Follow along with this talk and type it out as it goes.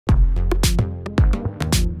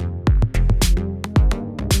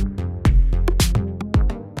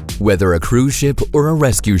Whether a cruise ship or a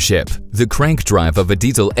rescue ship, the crank drive of a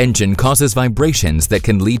diesel engine causes vibrations that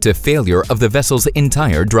can lead to failure of the vessel's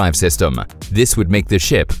entire drive system. This would make the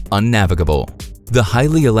ship unnavigable. The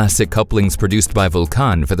highly elastic couplings produced by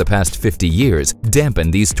VULKAN for the past 50 years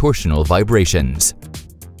dampen these torsional vibrations.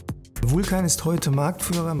 VULKAN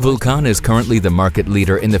is currently the market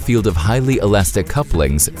leader in the field of highly elastic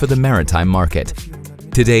couplings for the maritime market.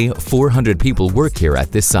 Today, 400 people work here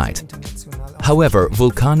at this site. However,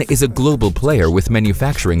 VULKAN is a global player with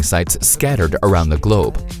manufacturing sites scattered around the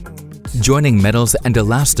globe. Joining metals and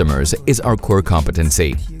elastomers is our core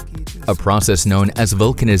competency. A process known as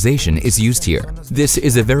vulcanization is used here. This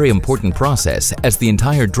is a very important process as the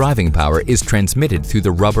entire driving power is transmitted through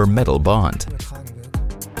the rubber-metal bond.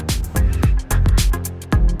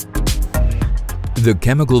 The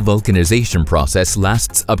chemical vulcanization process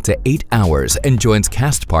lasts up to 8 hours and joins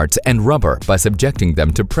cast parts and rubber by subjecting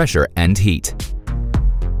them to pressure and heat.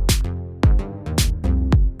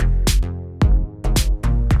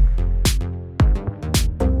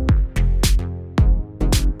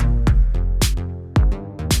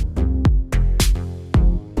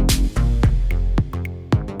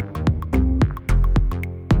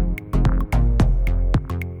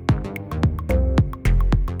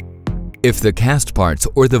 If the cast parts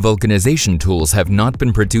or the vulcanization tools have not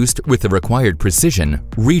been produced with the required precision,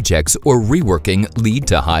 rejects or reworking lead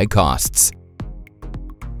to high costs.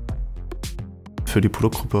 For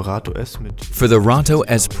the Rato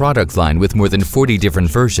S product line with more than 40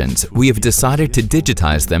 different versions, we have decided to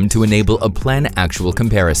digitize them to enable a plan-actual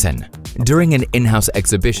comparison. During an in-house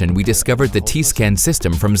exhibition, we discovered the T-Scan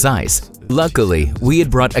system from ZEISS. Luckily, we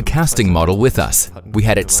had brought a casting model with us. We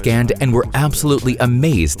had it scanned and were absolutely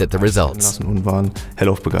amazed at the results.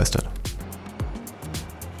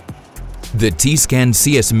 The TScan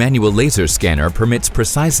CS manual laser scanner permits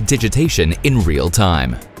precise digitation in real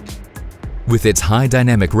time. With its high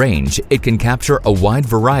dynamic range, it can capture a wide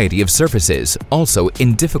variety of surfaces, also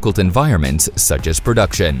in difficult environments such as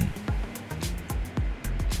production.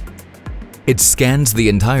 It scans the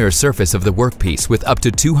entire surface of the workpiece with up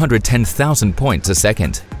to 210,000 points a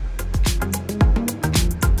second.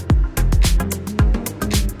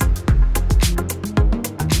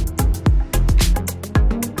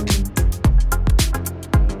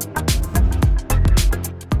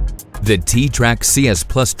 The T-Track CS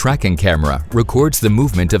Plus tracking camera records the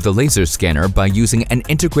movement of the laser scanner by using an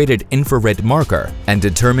integrated infrared marker and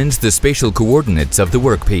determines the spatial coordinates of the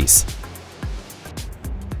workpiece.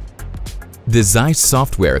 The ZEISS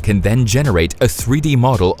software can then generate a 3D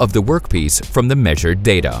model of the workpiece from the measured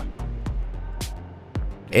data.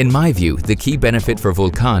 In my view, the key benefit for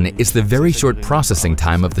VULKAN is the very short processing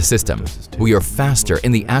time of the system. We are faster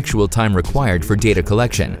in the actual time required for data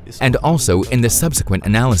collection and also in the subsequent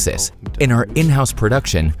analysis. In our in-house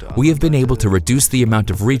production, we have been able to reduce the amount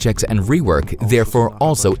of rejects and rework, therefore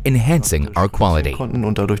also enhancing our quality.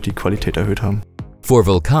 For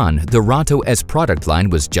VULKAN, the Rato S product line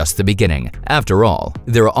was just the beginning. After all,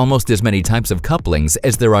 there are almost as many types of couplings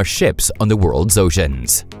as there are ships on the world's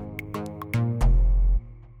oceans.